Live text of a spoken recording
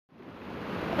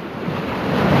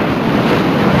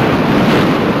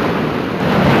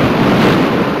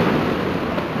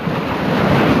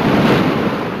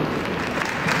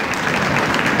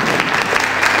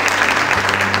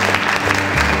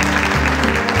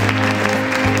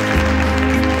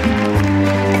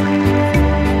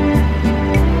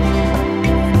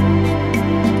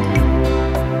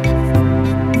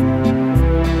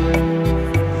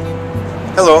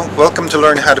Welcome to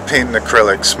Learn How to Paint in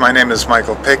Acrylics. My name is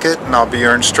Michael Pickett and I'll be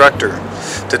your instructor.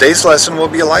 Today's lesson will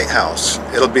be a lighthouse.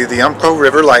 It'll be the Umpqua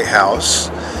River Lighthouse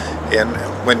in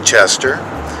Winchester,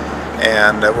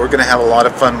 and we're going to have a lot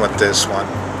of fun with this one.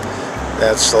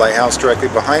 That's the lighthouse directly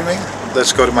behind me.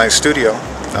 Let's go to my studio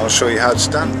and I'll show you how it's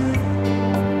done.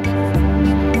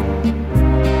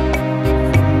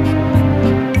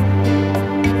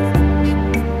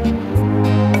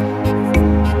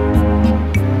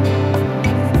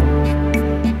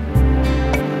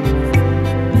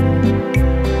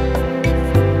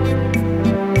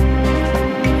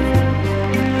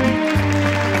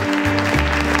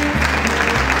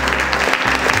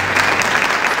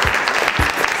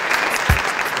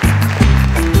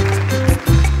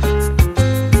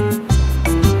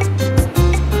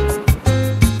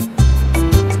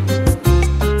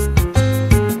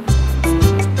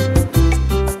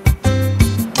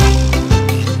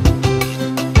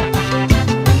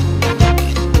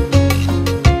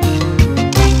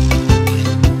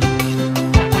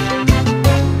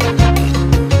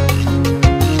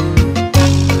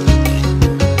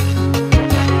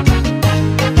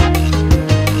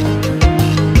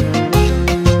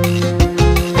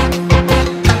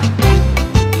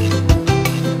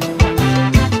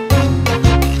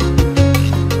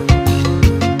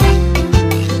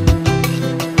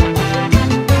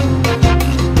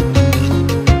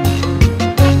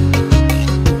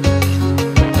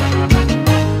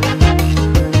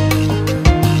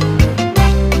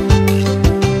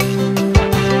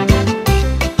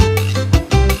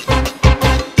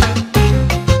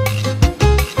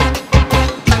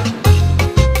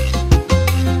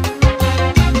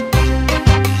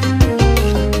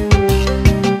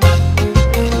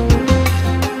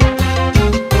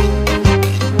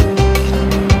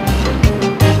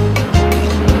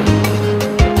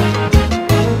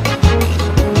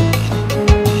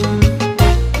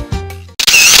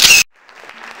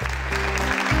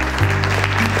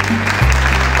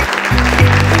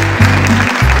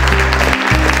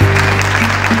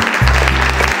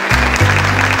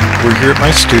 We're here at my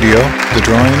studio. The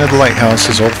drawing of the lighthouse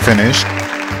is all finished.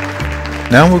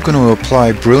 Now we're going to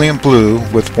apply brilliant blue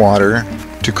with water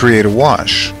to create a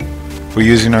wash. We're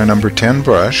using our number 10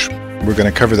 brush. We're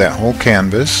going to cover that whole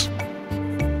canvas.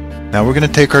 Now we're going to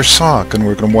take our sock and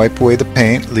we're going to wipe away the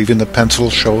paint, leaving the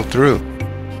pencil show through.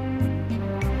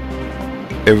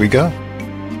 There we go.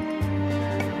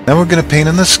 Now we're going to paint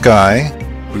in the sky.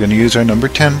 We're going to use our number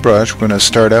 10 brush. We're going to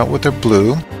start out with our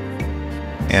blue,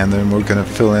 and then we're going to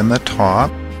fill in the top.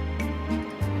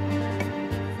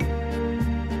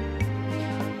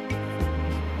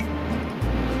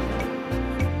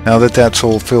 Now that that's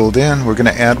all filled in, we're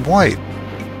going to add white.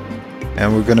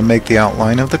 And we're going to make the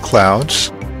outline of the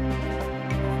clouds.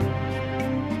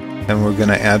 And we're going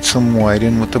to add some white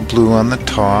in with the blue on the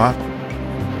top.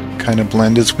 Kind of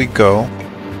blend as we go.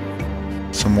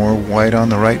 Some more white on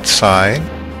the right side.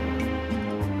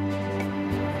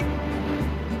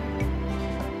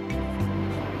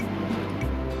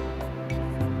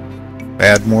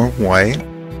 Add more white.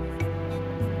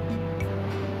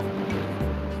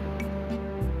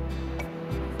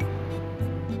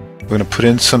 We're going to put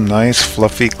in some nice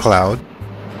fluffy cloud.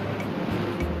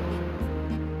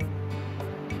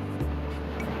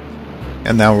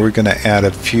 And now we're going to add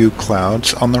a few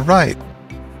clouds on the right.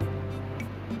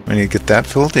 When you get that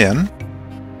filled in,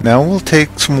 now we'll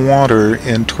take some water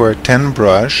into our 10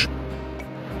 brush.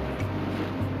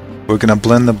 We're going to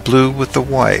blend the blue with the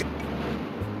white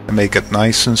and make it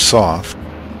nice and soft.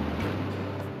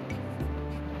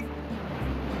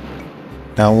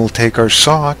 Now we'll take our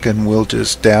sock and we'll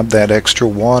just dab that extra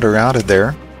water out of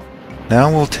there. Now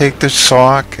we'll take the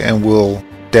sock and we'll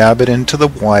dab it into the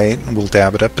white, and we'll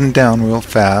dab it up and down real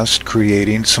fast,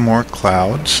 creating some more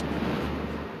clouds.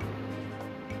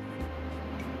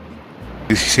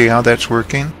 You see how that's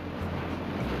working?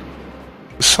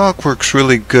 The sock works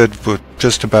really good with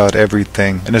just about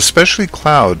everything, and especially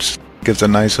clouds. Gives a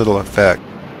nice little effect.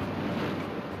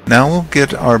 Now we'll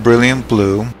get our brilliant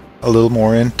blue a little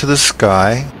more into the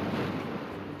sky.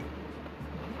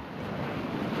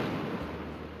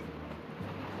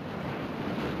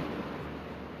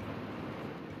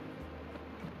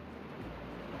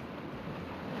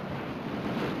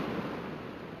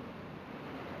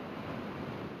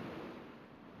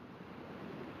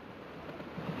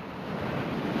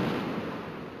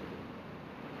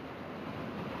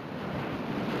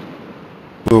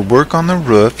 We'll work on the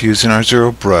roof using our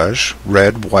zero brush,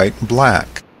 red, white, and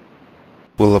black.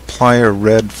 We'll apply our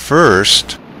red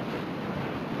first,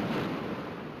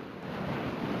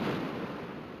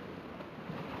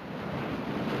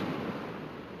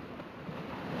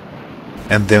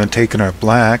 and then taking our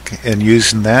black and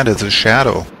using that as a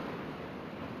shadow.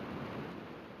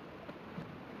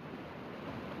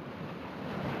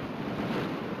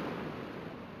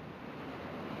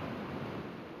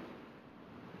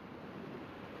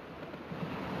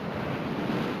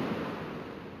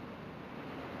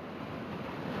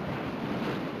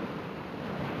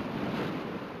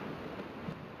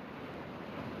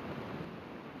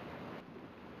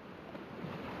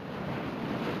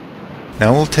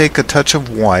 Now we'll take a touch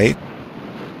of white,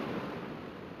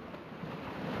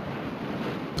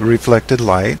 the reflected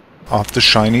light, off the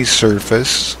shiny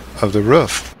surface of the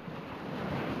roof.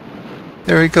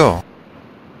 There we go.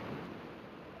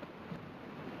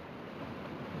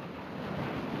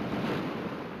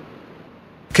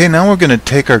 Okay, now we're going to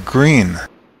take our green,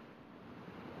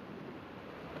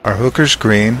 our hooker's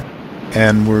green,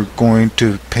 and we're going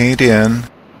to paint in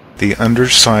the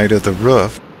underside of the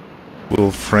roof.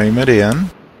 We'll frame it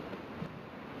in.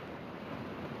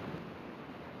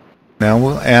 Now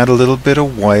we'll add a little bit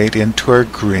of white into our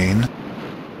green,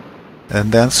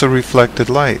 and that's a reflected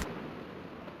light.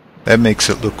 That makes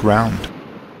it look round.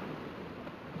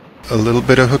 A little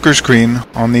bit of hooker's green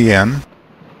on the end.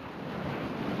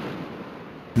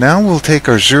 Now we'll take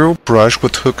our zero brush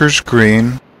with hooker's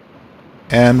green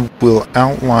and we'll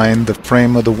outline the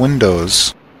frame of the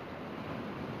windows.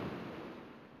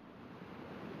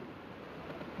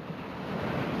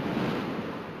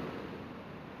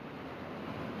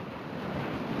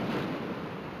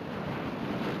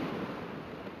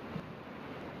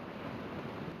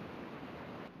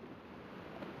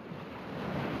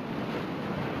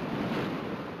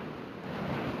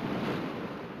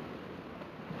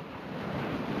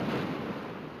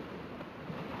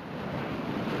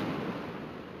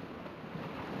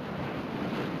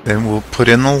 Then we'll put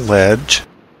in the ledge.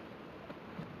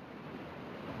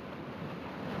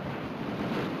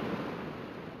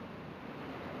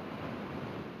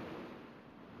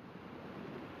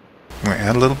 We'll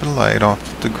add a little bit of light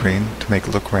off the green to make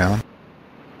it look round.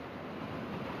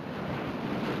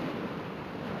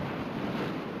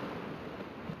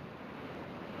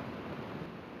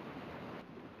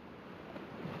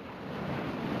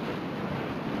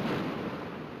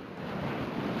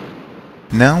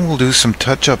 Now we'll do some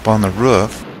touch-up on the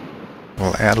roof.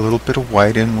 We'll add a little bit of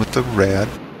white in with the red,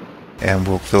 and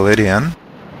we'll fill it in.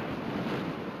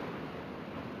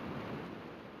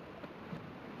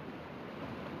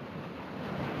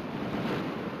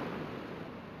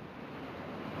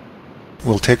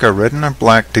 We'll take our red and our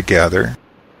black together,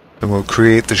 and we'll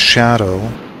create the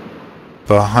shadow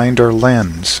behind our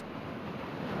lens.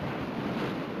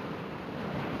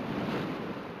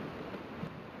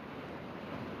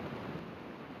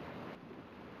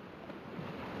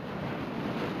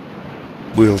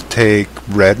 We'll take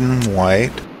red and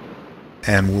white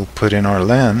and we'll put in our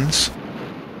lens.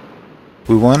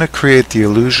 We want to create the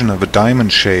illusion of a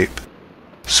diamond shape,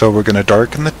 so we're going to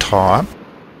darken the top,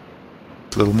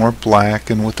 a little more black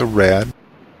and with the red,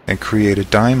 and create a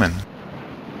diamond.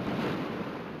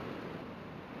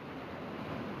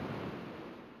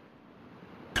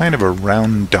 Kind of a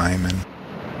round diamond.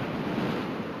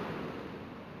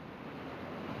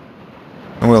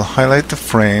 And we'll highlight the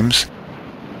frames.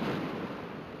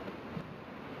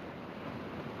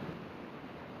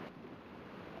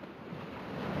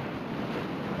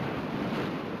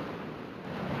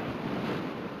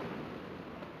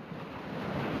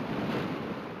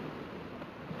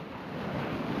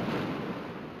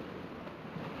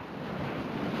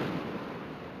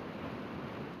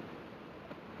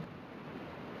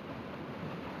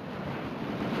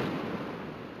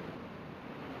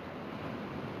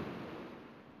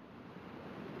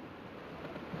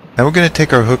 Now we're going to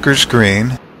take our hooker's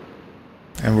green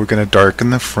and we're going to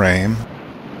darken the frame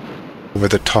over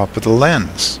the top of the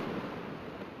lens.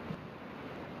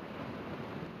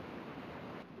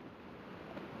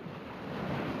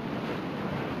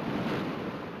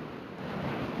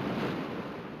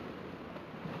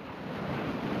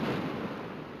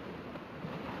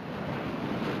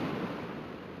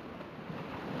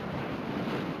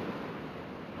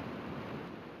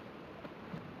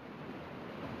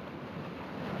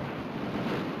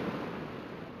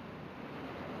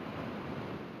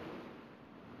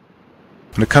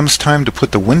 When it comes time to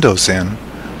put the windows in,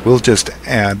 we'll just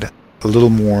add a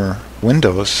little more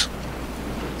windows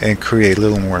and create a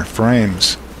little more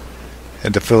frames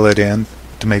and to fill it in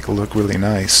to make it look really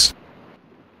nice.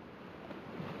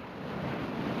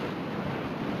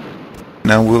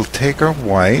 Now we'll take our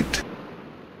white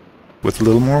with a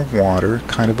little more water,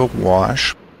 kind of a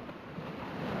wash,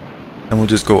 and we'll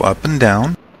just go up and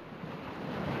down.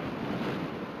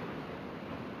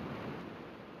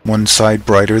 one side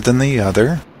brighter than the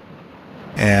other,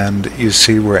 and you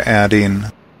see we're adding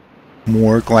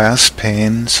more glass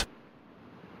panes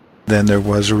than there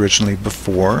was originally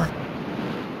before.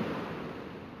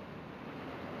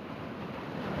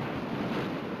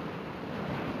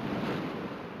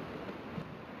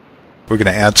 We're going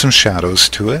to add some shadows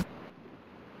to it.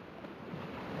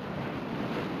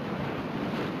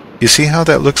 You see how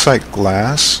that looks like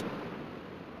glass?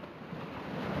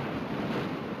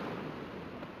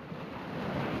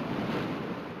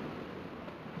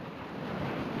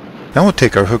 Now we'll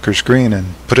take our Hooker's green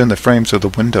and put in the frames of the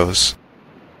windows.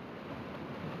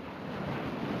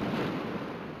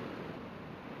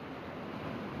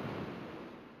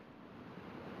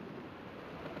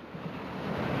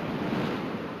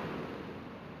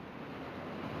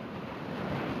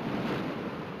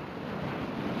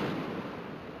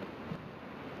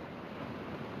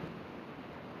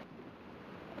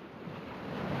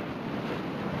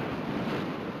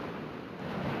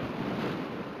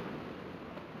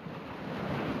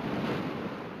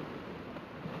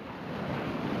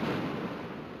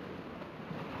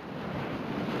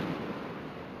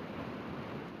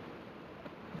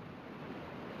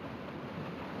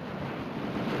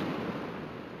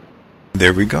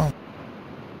 There we go.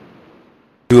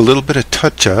 Do a little bit of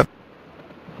touch-up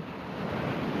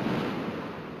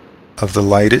of the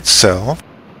light itself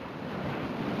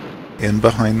in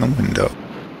behind the window.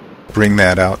 Bring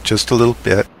that out just a little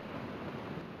bit.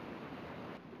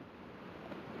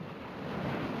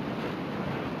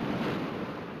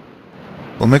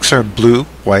 We'll mix our blue,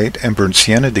 white, and burnt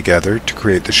sienna together to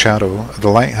create the shadow of the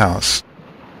lighthouse.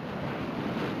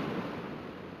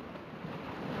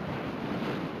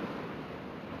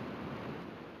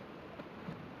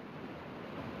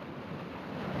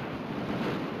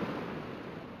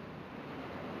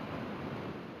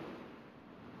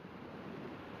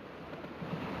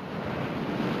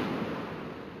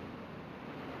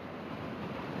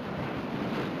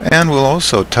 And we'll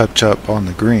also touch up on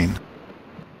the green.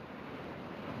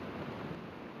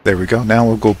 There we go. Now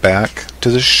we'll go back to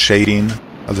the shading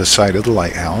of the side of the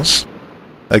lighthouse.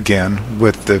 Again,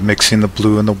 with the mixing the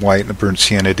blue and the white and the burnt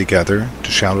sienna together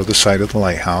to shadow the side of the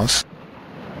lighthouse.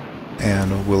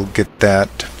 And we'll get that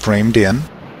framed in.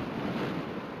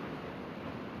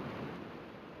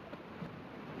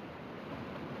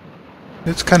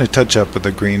 Just kind of touch up with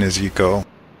the green as you go.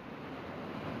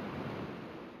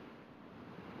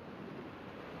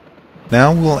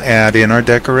 Now we'll add in our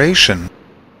decoration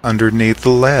underneath the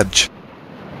ledge.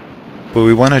 What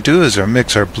we want to do is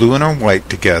mix our blue and our white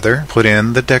together, put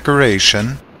in the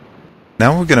decoration.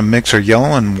 Now we're going to mix our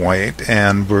yellow and white,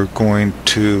 and we're going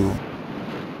to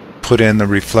put in the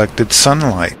reflected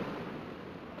sunlight.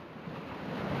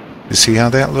 You see how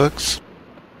that looks?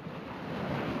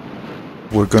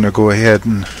 We're going to go ahead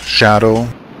and shadow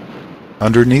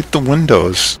underneath the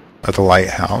windows of the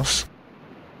lighthouse.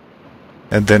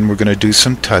 And then we're going to do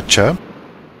some touch-up.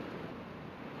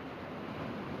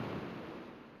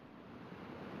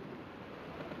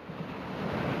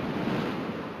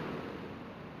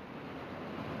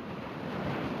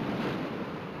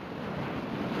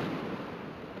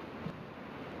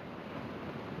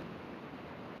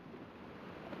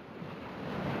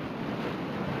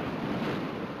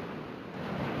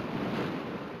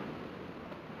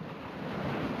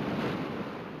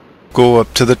 Go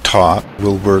up to the top.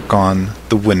 We'll work on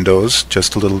the windows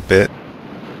just a little bit.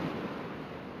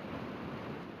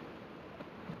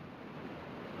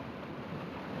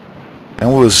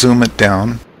 And we'll zoom it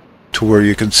down to where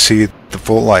you can see the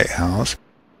full lighthouse.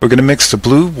 We're going to mix the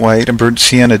blue, white, and burnt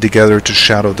sienna together to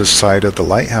shadow the side of the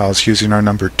lighthouse using our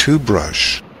number 2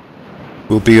 brush.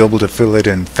 We'll be able to fill it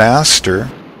in faster.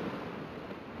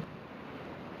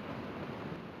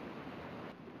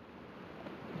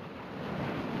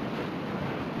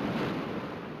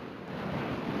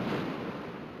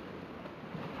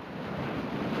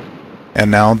 And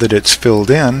now that it's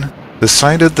filled in, the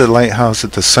side of the lighthouse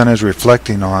that the sun is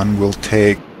reflecting on will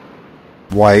take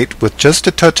white with just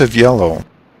a touch of yellow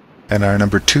and our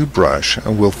number 2 brush,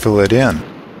 and we'll fill it in.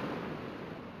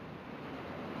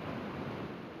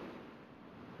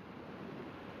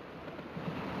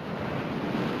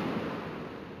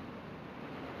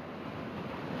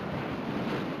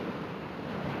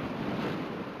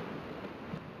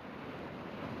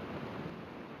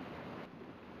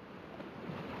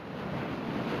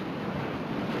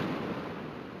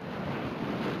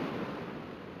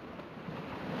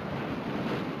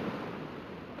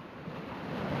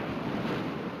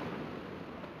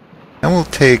 And we'll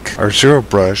take our zero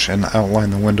brush and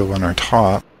outline the window on our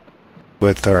top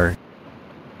with our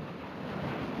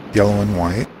yellow and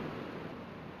white.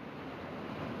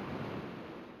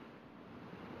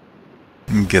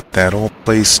 and get that all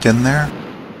placed in there.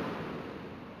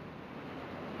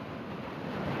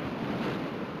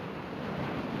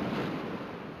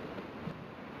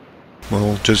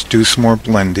 We'll just do some more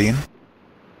blending.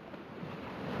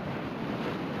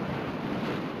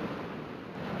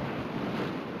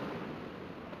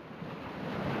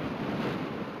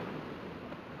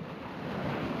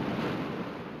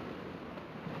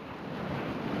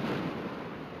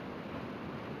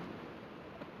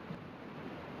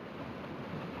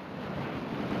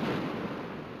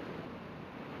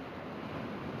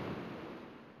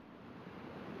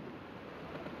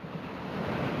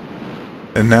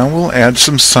 And now we'll add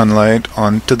some sunlight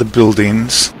onto the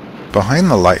buildings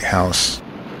behind the lighthouse.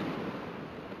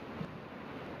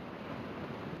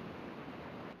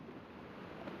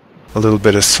 A little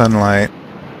bit of sunlight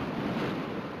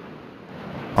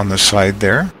on the side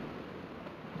there.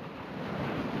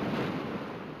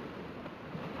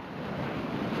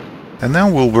 And now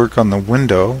we'll work on the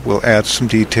window. We'll add some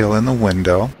detail in the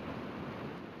window.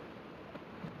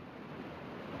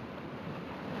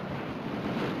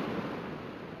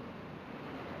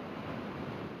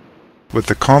 With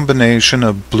the combination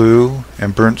of blue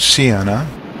and burnt sienna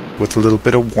with a little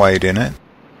bit of white in it,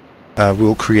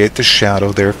 we'll create the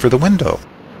shadow there for the window.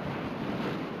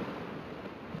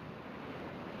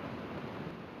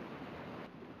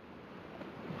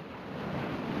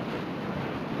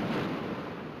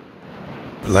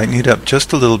 Lighten it up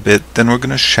just a little bit, then we're going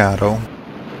to shadow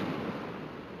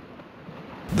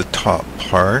the top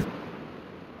part.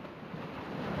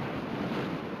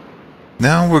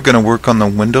 Now we're going to work on the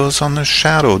windows on the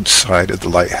shadowed side of the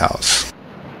lighthouse.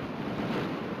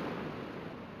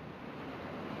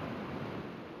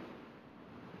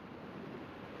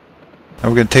 Now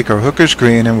we're going to take our hooker's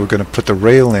green and we're going to put the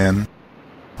rail in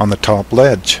on the top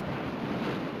ledge.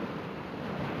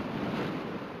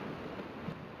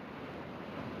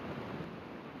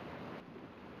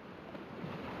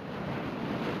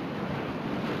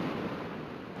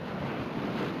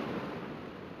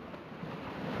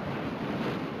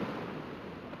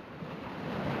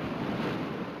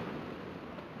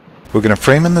 We're going to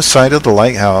frame in the side of the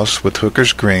lighthouse with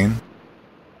hooker's green.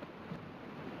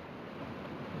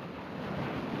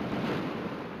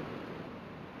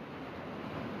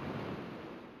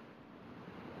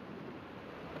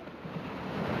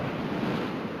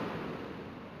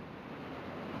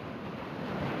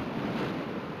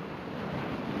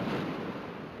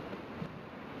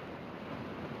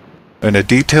 And to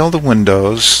detail the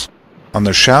windows on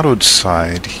the shadowed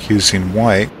side using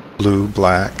white, blue,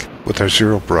 black with our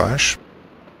zero brush.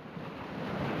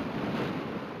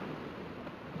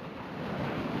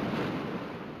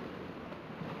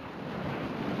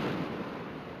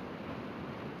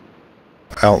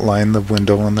 Outline the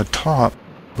window on the top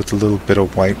with a little bit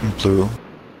of white and blue.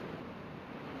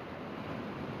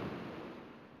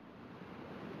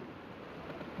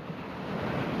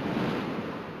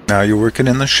 Now you're working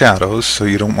in the shadows, so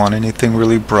you don't want anything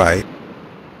really bright.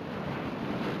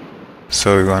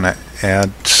 So you're going to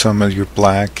add some of your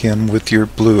black in with your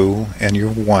blue and your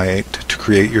white to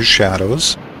create your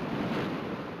shadows.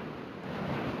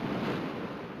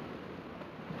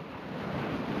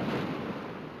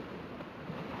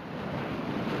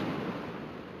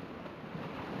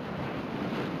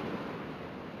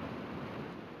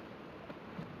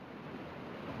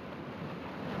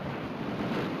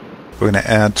 We're going to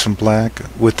add some black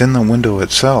within the window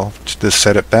itself to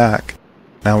set it back.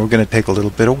 Now we're going to take a little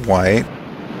bit of white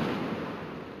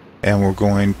and we're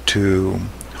going to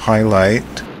highlight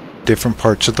different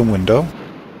parts of the window.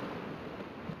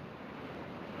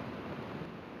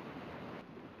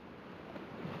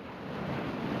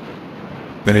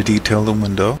 I'm going to detail the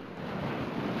window.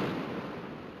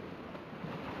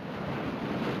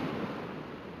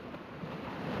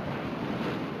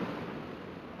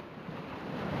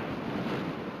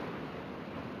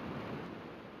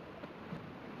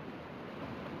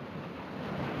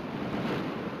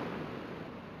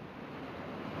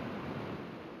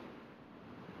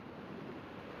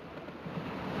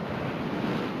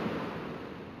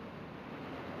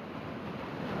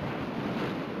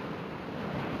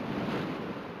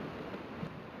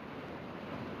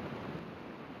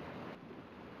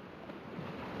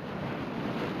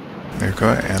 There you go,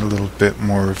 add a little bit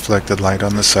more reflected light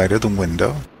on the side of the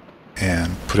window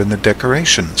and put in the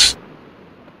decorations.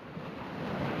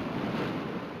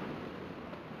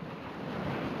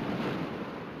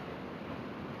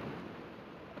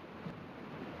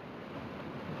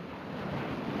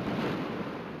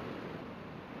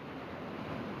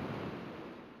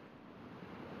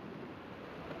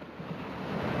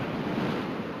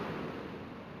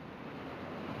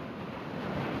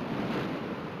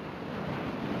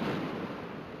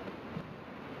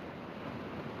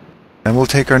 we'll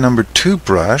take our number 2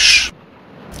 brush,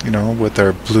 with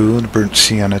our blue and burnt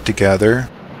sienna together,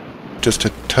 just a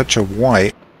touch of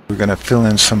white. We're going to fill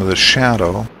in some of the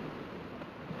shadow.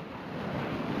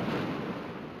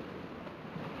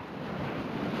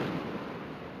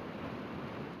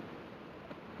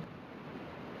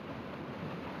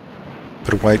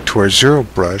 Put white to our 0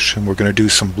 brush, and we're going to do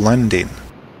some blending.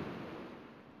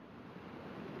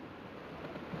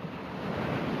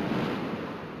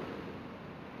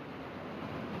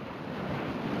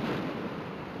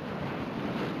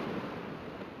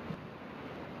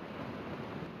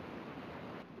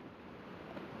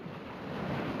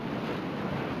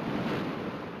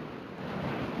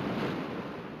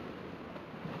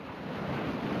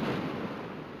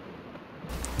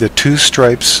 The 2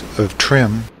 stripes of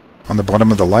trim on the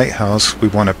bottom of the lighthouse we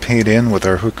want to paint in with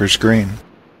our Hooker's green.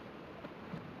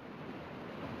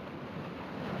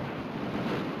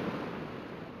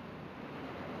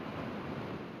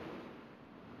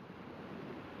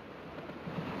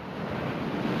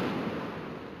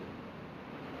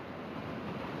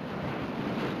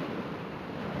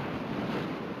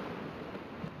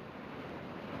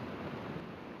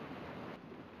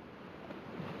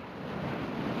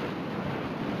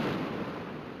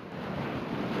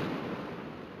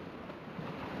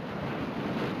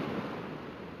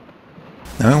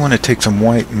 Now we want to take some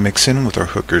white and mix in with our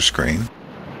Hooker's green,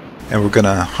 and we're going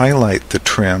to highlight the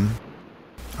trim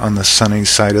on the sunny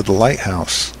side of the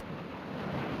lighthouse.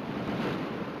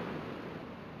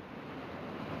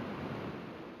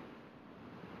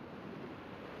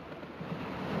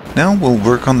 Now we'll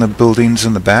work on the buildings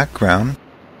in the background.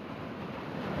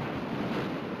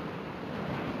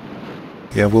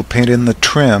 We'll paint in the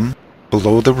trim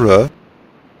below the roof.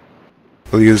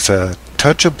 We'll use a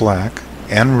touch of black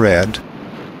and red,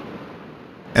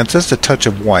 and just a touch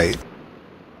of white.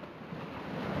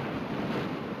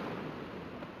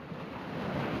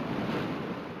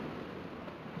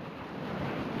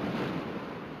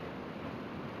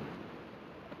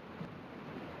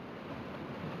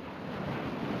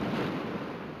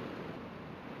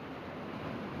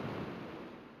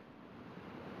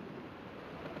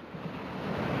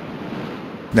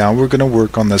 Now we're going to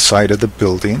work on the side of the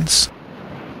buildings.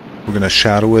 We're going to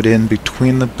shadow it in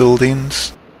between the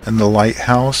buildings and the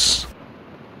lighthouse,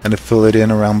 and to fill it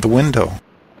in around the window.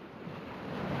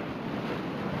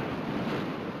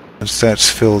 As that's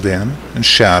filled in and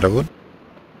shadowed,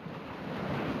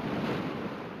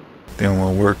 then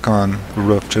we'll work on the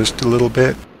roof just a little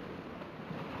bit.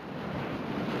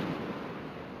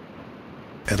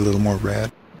 Add a little more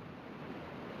red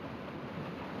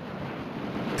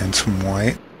and some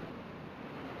white.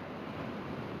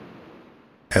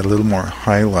 Add a little more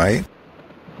highlight.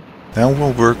 Now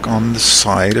we'll work on the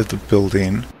side of the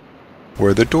building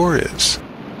where the door is.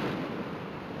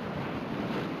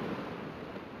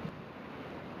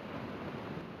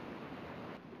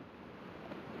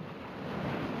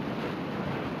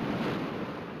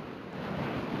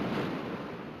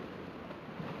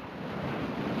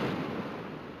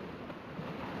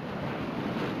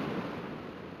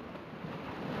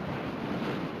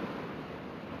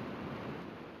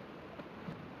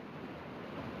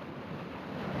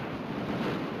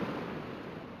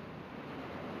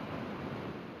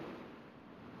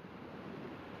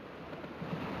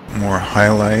 More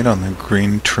highlight on the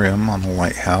green trim on the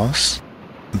lighthouse,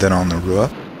 then on the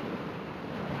roof.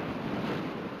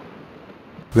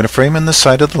 We're going to frame in the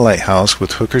side of the lighthouse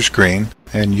with Hooker's green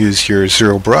and use your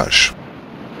 0 brush.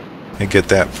 And get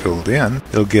that filled in.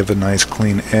 It'll give a nice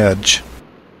clean edge.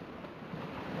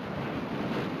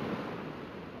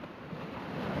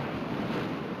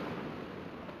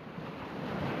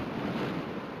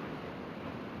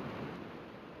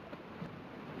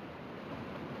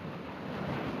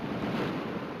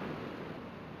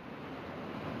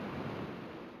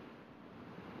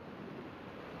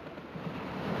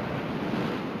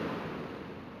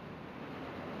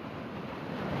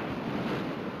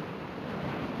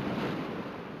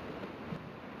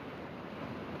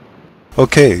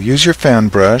 Okay, use your fan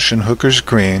brush and Hooker's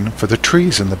green for the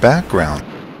trees in the background.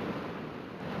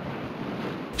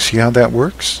 See how that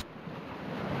works?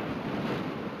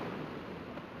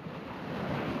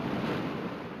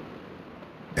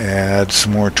 Add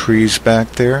some more trees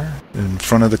back there in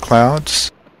front of the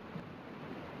clouds.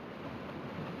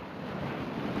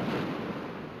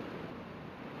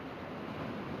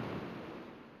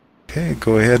 Okay,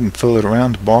 go ahead and fill it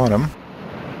around the bottom.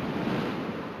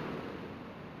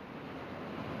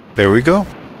 There we go.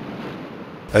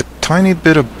 A tiny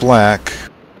bit of black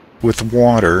with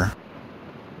water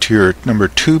to your number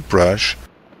 2 brush,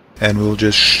 and we'll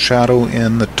just shadow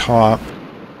in the top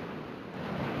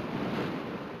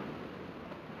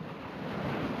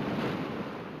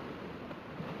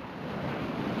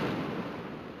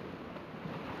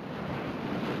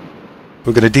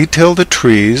We're going to detail the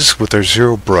trees with our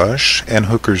zero brush and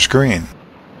Hooker's green.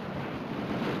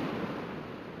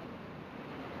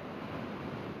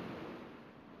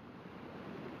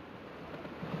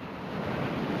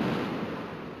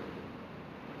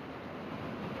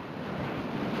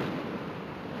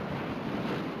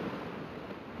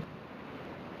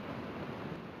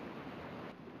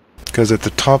 Because at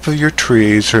the top of your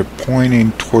trees are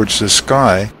pointing towards the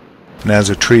sky, and as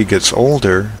a tree gets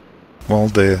older, well,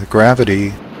 the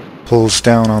gravity pulls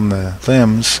down on the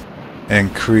limbs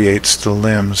and creates the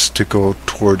limbs to go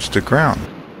towards the ground.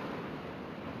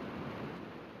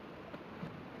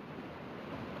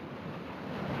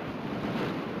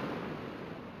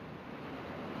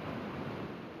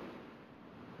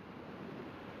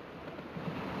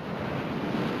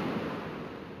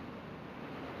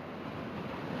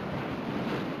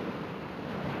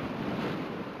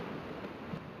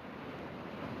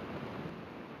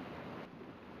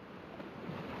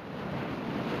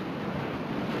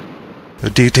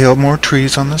 Detail more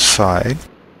trees on the side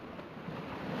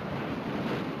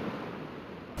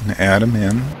and add them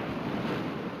in.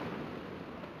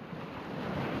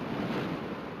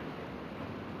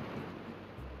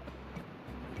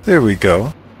 There we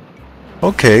go.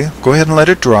 Okay, go ahead and let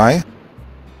it dry.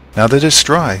 Now that it's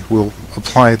dry, we'll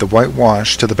apply the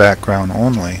whitewash to the background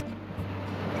only.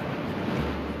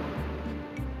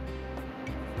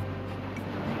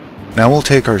 Now we'll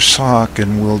take our sock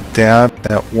and we'll dab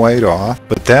that white off,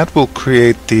 but that will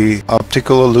create the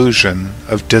optical illusion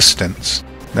of distance.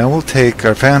 Now we'll take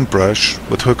our fan brush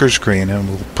with Hooker's green and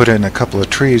we'll put in a couple of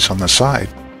trees on the side.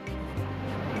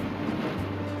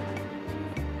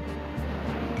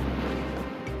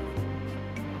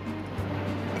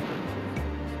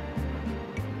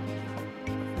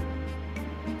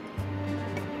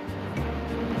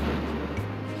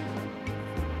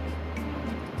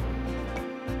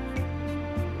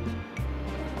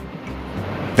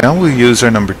 Now we'll use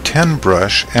our number 10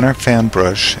 brush and our fan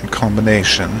brush in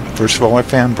combination. First of all, our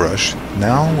fan brush.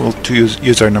 Now we'll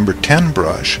use our number 10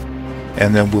 brush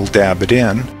and then we'll dab it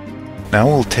in. Now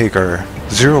we'll take our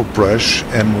zero brush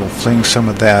and we'll fling some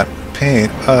of that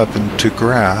paint up into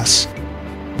grass.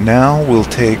 Now we'll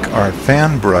take our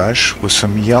fan brush with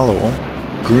some yellow,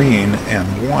 green,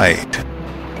 and white,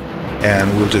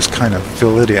 and we'll just kind of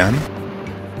fill it in.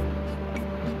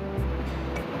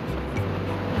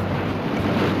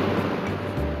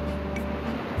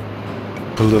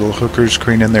 Put a little Hooker's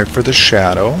green in there for the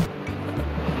shadow.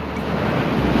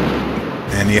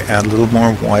 And you add a little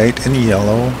more white and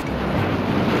yellow.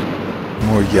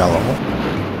 More yellow.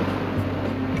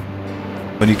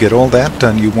 When you get all that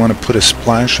done, you want to put a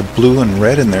splash of blue and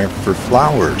red in there for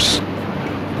flowers.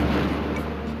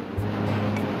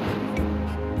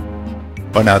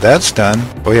 Well, now that's done.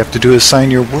 All you have to do is sign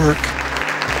your work.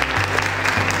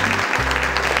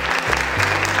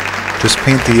 Just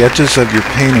paint the edges of your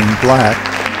painting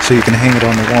black so you can hang it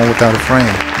on the wall without a frame.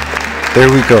 There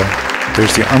we go.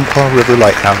 There's the Umpqua River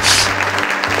Lighthouse.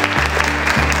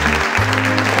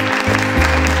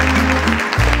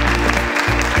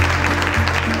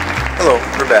 Hello,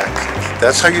 we're back.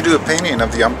 That's how you do a painting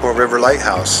of the Umpqua River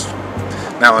Lighthouse.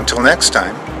 Now until next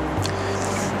time,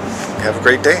 have a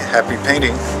great day. Happy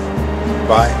painting.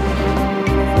 Bye.